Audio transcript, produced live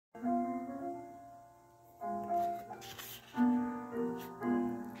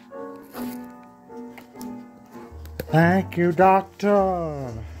Thank you, doctor.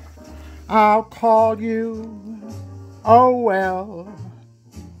 I'll call you. Oh well.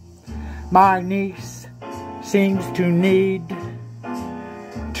 My niece seems to need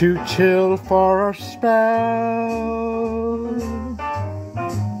to chill for a spell.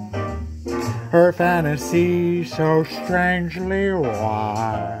 Her fantasy so strangely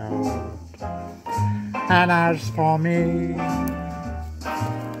wild. And as for me,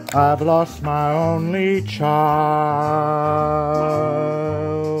 I've lost my only child.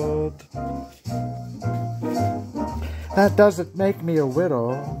 That doesn't make me a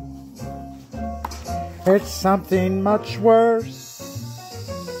widow. It's something much worse.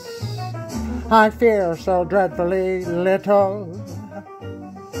 I fear so dreadfully little.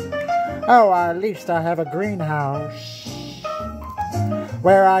 Oh, at least I have a greenhouse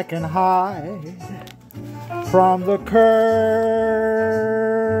where I can hide from the curse.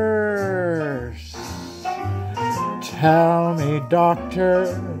 Tell me,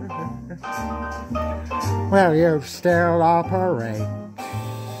 doctor, will you still operate?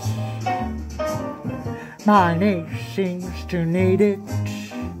 My niece seems to need it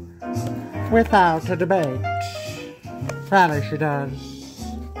without a debate. Really, she does.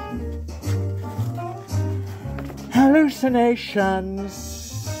 Hallucinations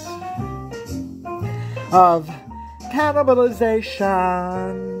of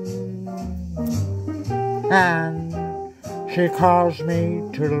cannibalization, and she caused me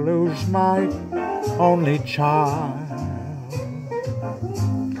to lose my only child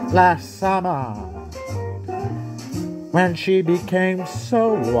last summer when she became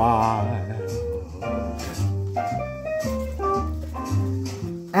so wild.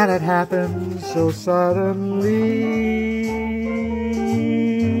 And it happened so suddenly.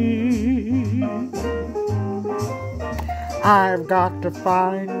 I've got to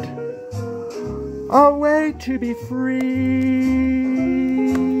find a way to be free.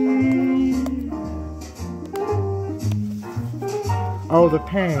 Oh, the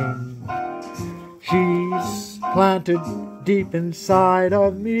pain she's planted deep inside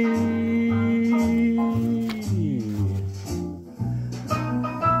of me.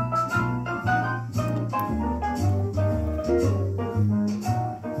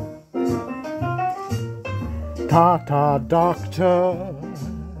 Ta-ta, doctor,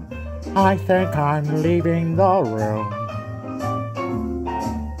 I think I'm leaving the room.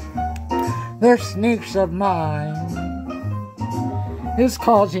 This niece of mine is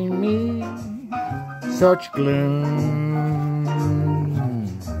causing me such gloom.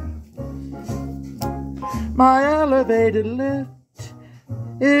 My elevated lift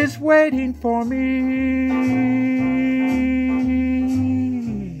is waiting for me.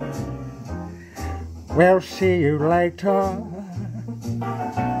 We'll see you later,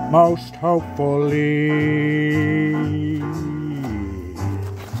 most hopefully.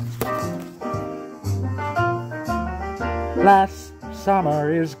 Last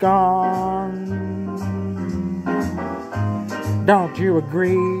summer is gone. Don't you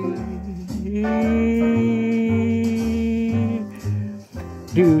agree?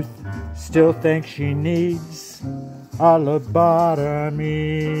 Do you still think she needs a lobotomy?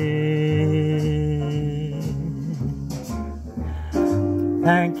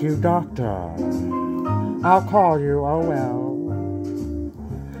 Thank you, doctor. I'll call you, oh well.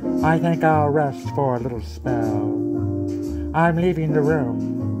 I think I'll rest for a little spell. I'm leaving the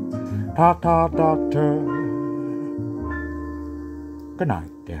room. Ta-ta, doctor. Good night.